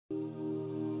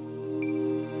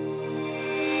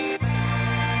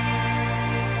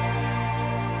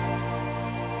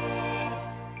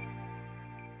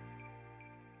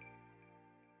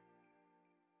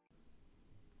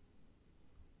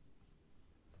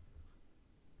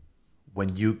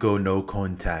When you go no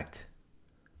contact,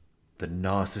 the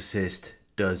narcissist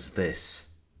does this.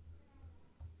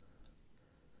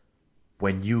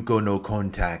 When you go no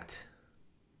contact,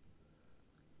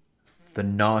 the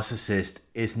narcissist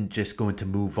isn't just going to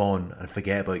move on and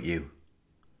forget about you.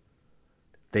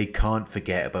 They can't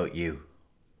forget about you.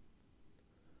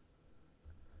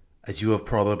 As you have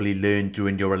probably learned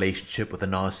during your relationship with a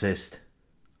narcissist,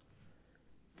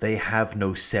 they have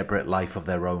no separate life of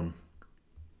their own.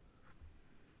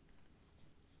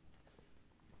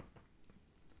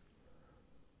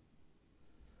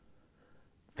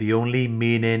 The only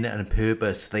meaning and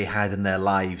purpose they had in their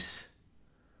lives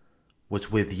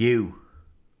was with you.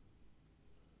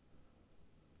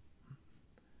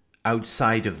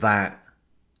 Outside of that,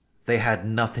 they had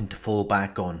nothing to fall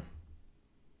back on.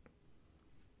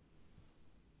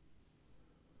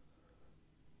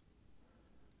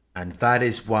 And that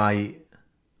is why,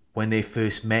 when they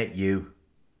first met you,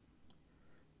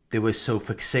 they were so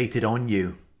fixated on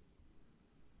you.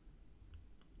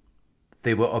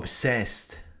 They were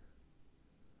obsessed.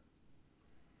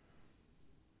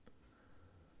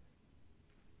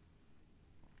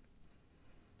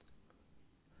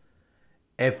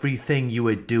 Everything you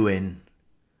were doing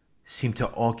seemed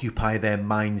to occupy their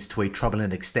minds to a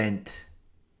troubling extent,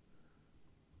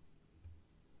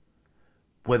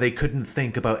 where they couldn't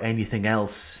think about anything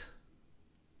else.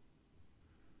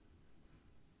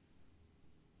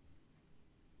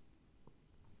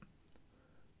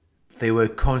 They were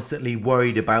constantly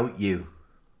worried about you.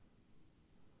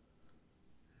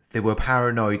 They were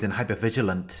paranoid and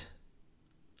hypervigilant,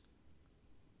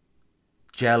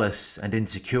 jealous and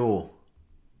insecure.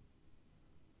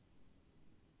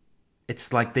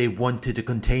 It's like they wanted to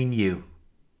contain you.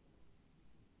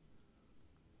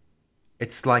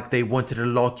 It's like they wanted to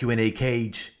lock you in a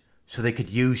cage so they could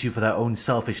use you for their own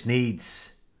selfish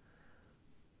needs.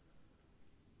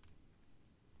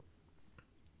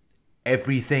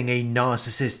 Everything a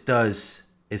narcissist does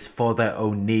is for their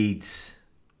own needs.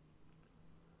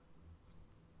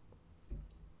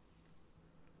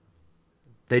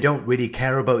 They don't really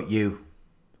care about you.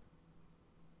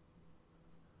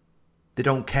 They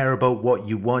don't care about what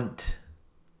you want.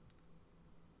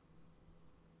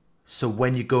 So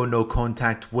when you go no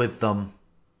contact with them,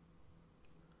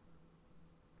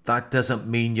 that doesn't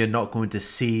mean you're not going to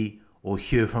see or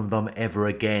hear from them ever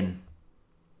again.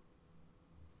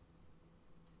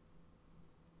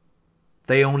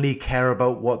 They only care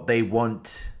about what they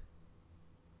want.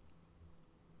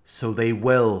 So they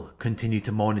will continue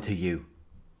to monitor you.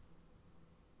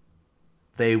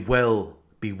 They will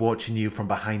be watching you from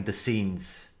behind the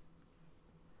scenes,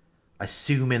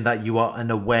 assuming that you are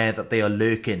unaware that they are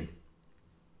lurking.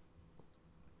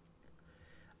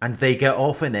 And they get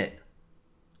off in it.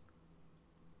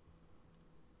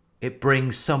 It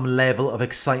brings some level of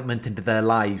excitement into their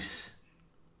lives,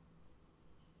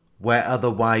 where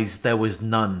otherwise there was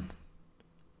none.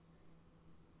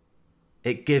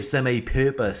 It gives them a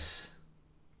purpose.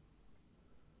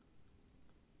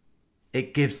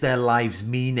 It gives their lives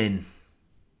meaning.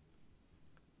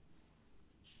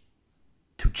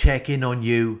 To check in on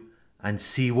you and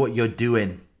see what you're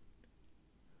doing.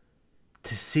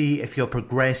 To see if you're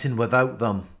progressing without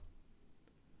them.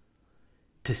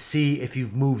 To see if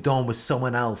you've moved on with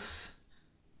someone else.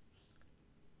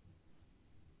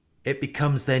 It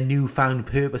becomes their newfound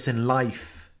purpose in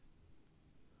life.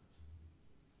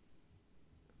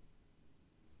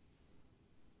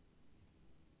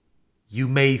 You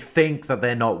may think that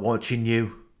they're not watching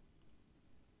you,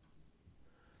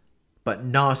 but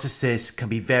narcissists can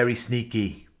be very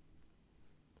sneaky.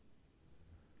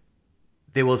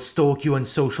 They will stalk you on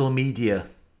social media.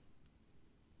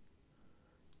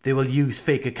 They will use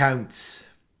fake accounts.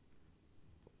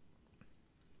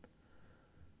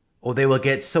 Or they will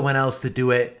get someone else to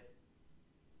do it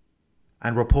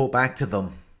and report back to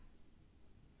them.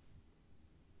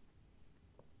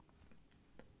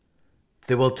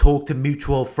 They will talk to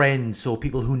mutual friends or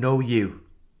people who know you.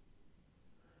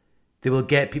 They will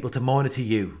get people to monitor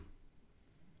you.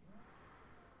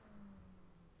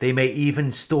 They may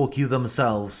even stalk you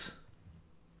themselves.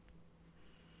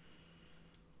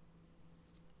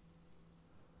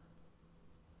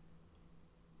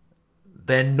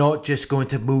 They're not just going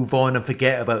to move on and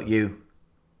forget about you.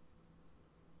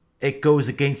 It goes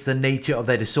against the nature of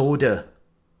their disorder.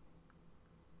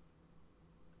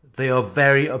 They are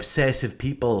very obsessive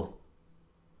people.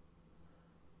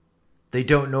 They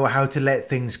don't know how to let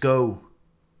things go.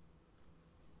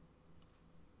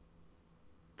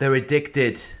 They're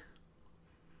addicted.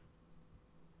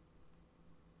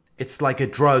 It's like a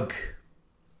drug.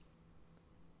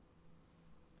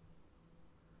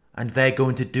 and they're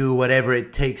going to do whatever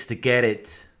it takes to get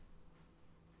it.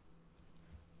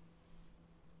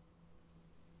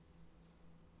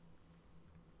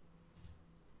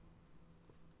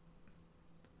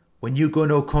 When you go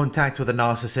no contact with a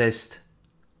narcissist,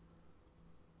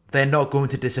 they're not going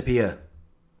to disappear.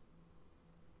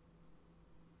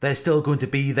 They're still going to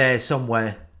be there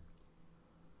somewhere,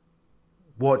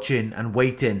 watching and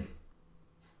waiting.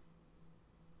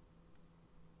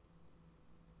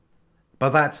 But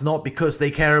that's not because they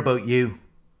care about you.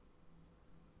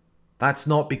 That's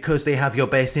not because they have your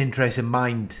best interest in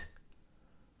mind.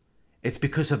 It's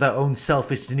because of their own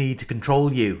selfish need to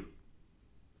control you.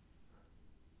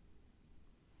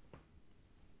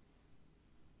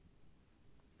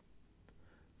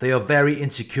 They are very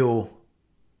insecure,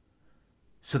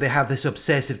 so they have this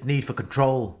obsessive need for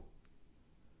control.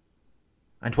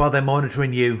 And while they're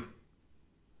monitoring you,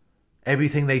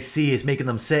 everything they see is making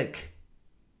them sick.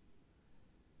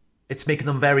 It's making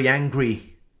them very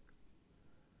angry,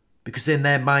 because in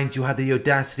their minds you had the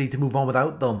audacity to move on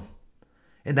without them.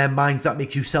 In their minds that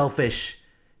makes you selfish,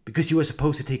 because you were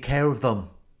supposed to take care of them.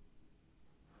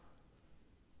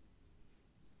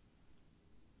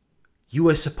 You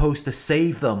were supposed to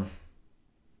save them.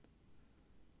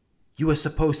 You were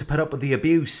supposed to put up with the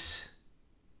abuse.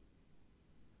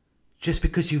 Just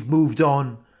because you've moved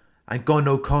on and gone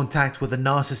no contact with a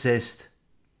narcissist,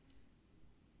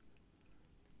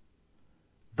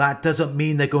 that doesn't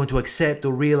mean they're going to accept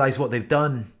or realize what they've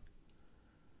done.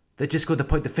 They're just going to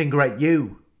point the finger at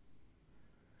you,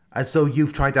 as though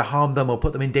you've tried to harm them or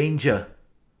put them in danger,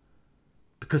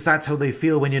 because that's how they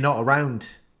feel when you're not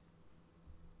around.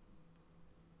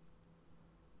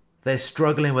 They're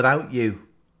struggling without you.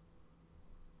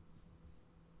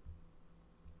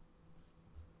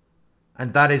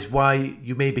 And that is why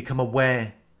you may become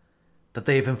aware that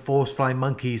they have enforced flying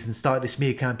monkeys and started a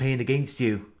smear campaign against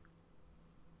you.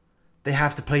 They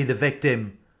have to play the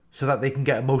victim so that they can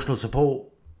get emotional support.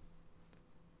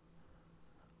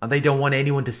 And they don't want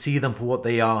anyone to see them for what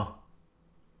they are.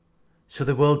 So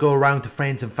they will go around to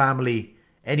friends and family,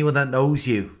 anyone that knows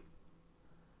you,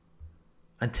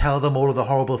 and tell them all of the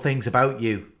horrible things about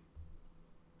you.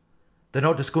 They're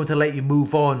not just going to let you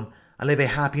move on and live a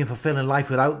happy and fulfilling life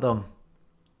without them.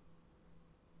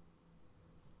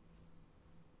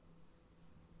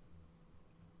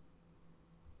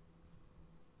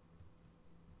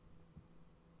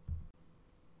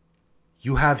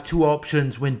 You have two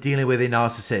options when dealing with a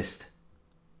narcissist.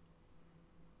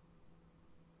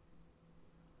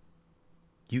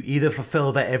 You either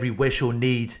fulfill their every wish or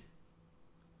need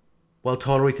while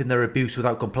tolerating their abuse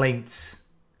without complaints,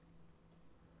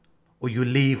 or you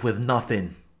leave with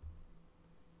nothing.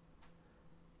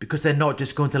 Because they're not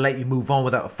just going to let you move on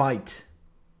without a fight.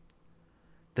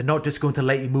 They're not just going to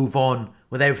let you move on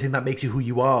with everything that makes you who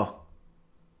you are.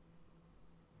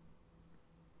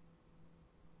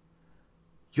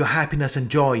 Your happiness and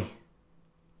joy,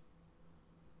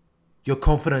 your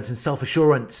confidence and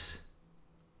self-assurance,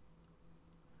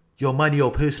 your money or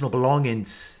personal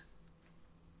belongings.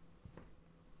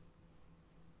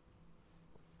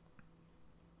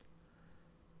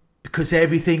 Because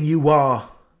everything you are,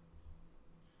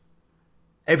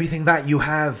 everything that you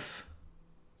have,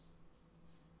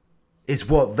 is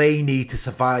what they need to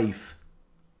survive.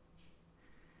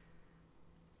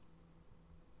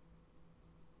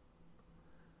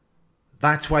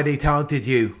 That's why they targeted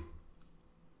you.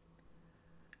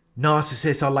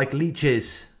 Narcissists are like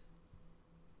leeches.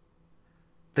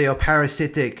 They are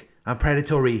parasitic and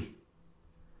predatory,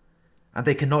 and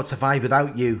they cannot survive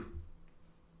without you.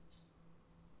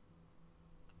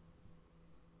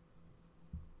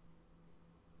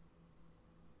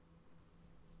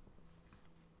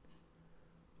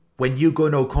 When you go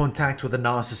no contact with a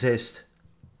narcissist,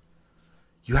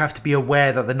 you have to be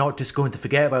aware that they're not just going to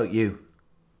forget about you.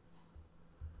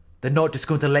 They're not just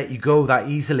going to let you go that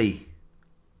easily.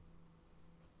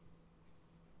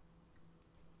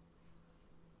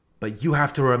 But you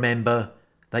have to remember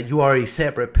that you are a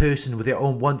separate person with your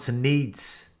own wants and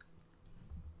needs.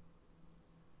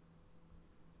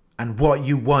 And what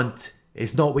you want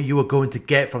is not what you are going to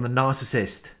get from the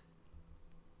narcissist.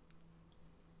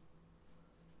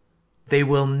 They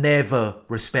will never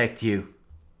respect you.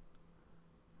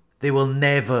 They will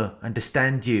never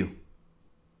understand you.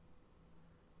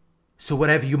 So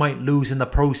whatever you might lose in the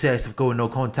process of going no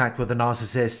contact with a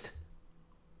narcissist,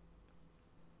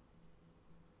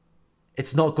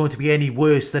 it's not going to be any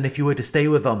worse than if you were to stay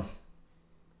with them.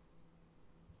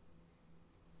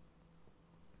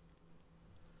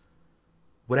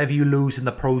 Whatever you lose in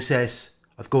the process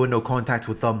of going no contact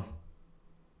with them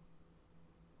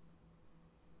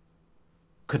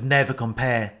could never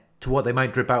compare to what they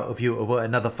might drip out of you over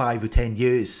another 5 or 10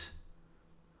 years.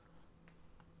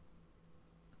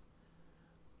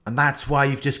 And that's why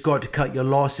you've just got to cut your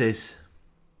losses.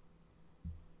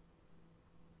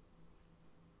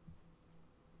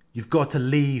 You've got to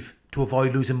leave to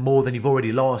avoid losing more than you've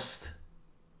already lost.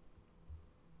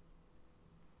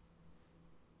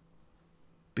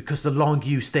 Because the longer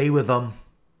you stay with them,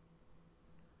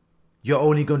 you're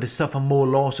only going to suffer more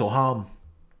loss or harm.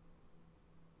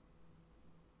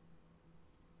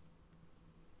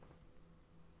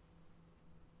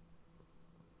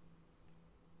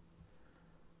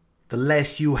 The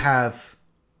less you have,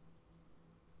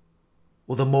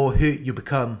 or the more hurt you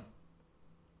become,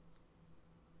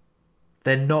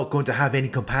 they're not going to have any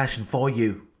compassion for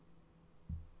you.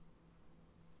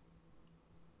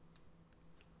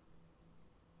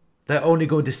 They're only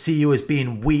going to see you as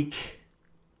being weak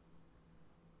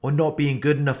or not being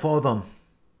good enough for them.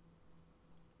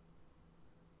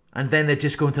 And then they're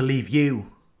just going to leave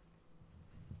you.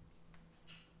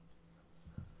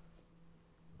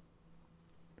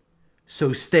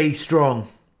 So stay strong.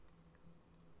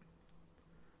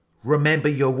 Remember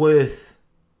your worth.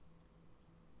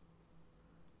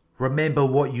 Remember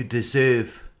what you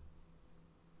deserve.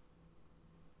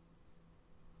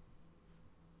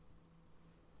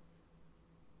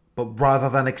 But rather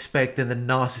than expecting the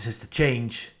narcissist to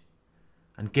change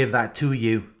and give that to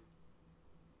you,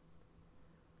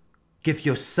 give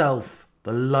yourself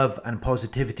the love and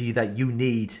positivity that you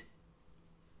need.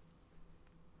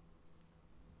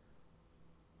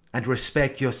 And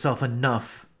respect yourself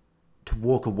enough to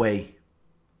walk away.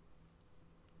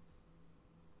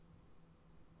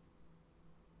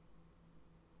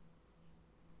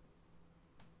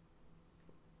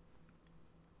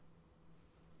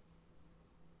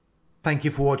 Thank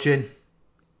you for watching.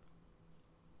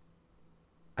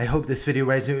 I hope this video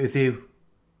resonated with you.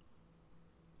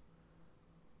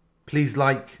 Please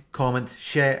like, comment,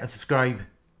 share and subscribe.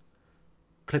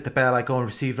 Click the bell icon to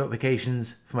receive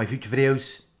notifications for my future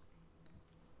videos.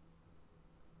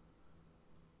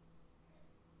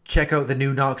 Check out the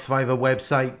new Narc Survivor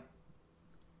website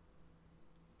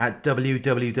at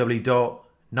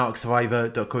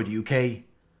www.narcsurvivor.co.uk,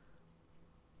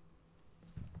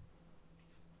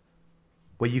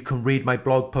 where you can read my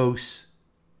blog posts,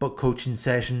 book coaching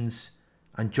sessions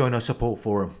and join our support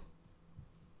forum.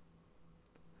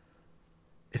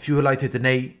 If you would like to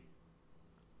donate,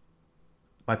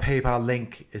 my PayPal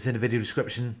link is in the video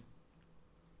description.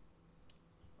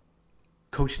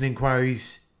 Coaching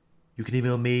inquiries, you can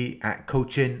email me at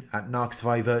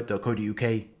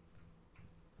coaching@narcsurvivor.co.uk.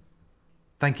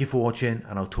 Thank you for watching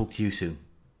and I'll talk to you soon.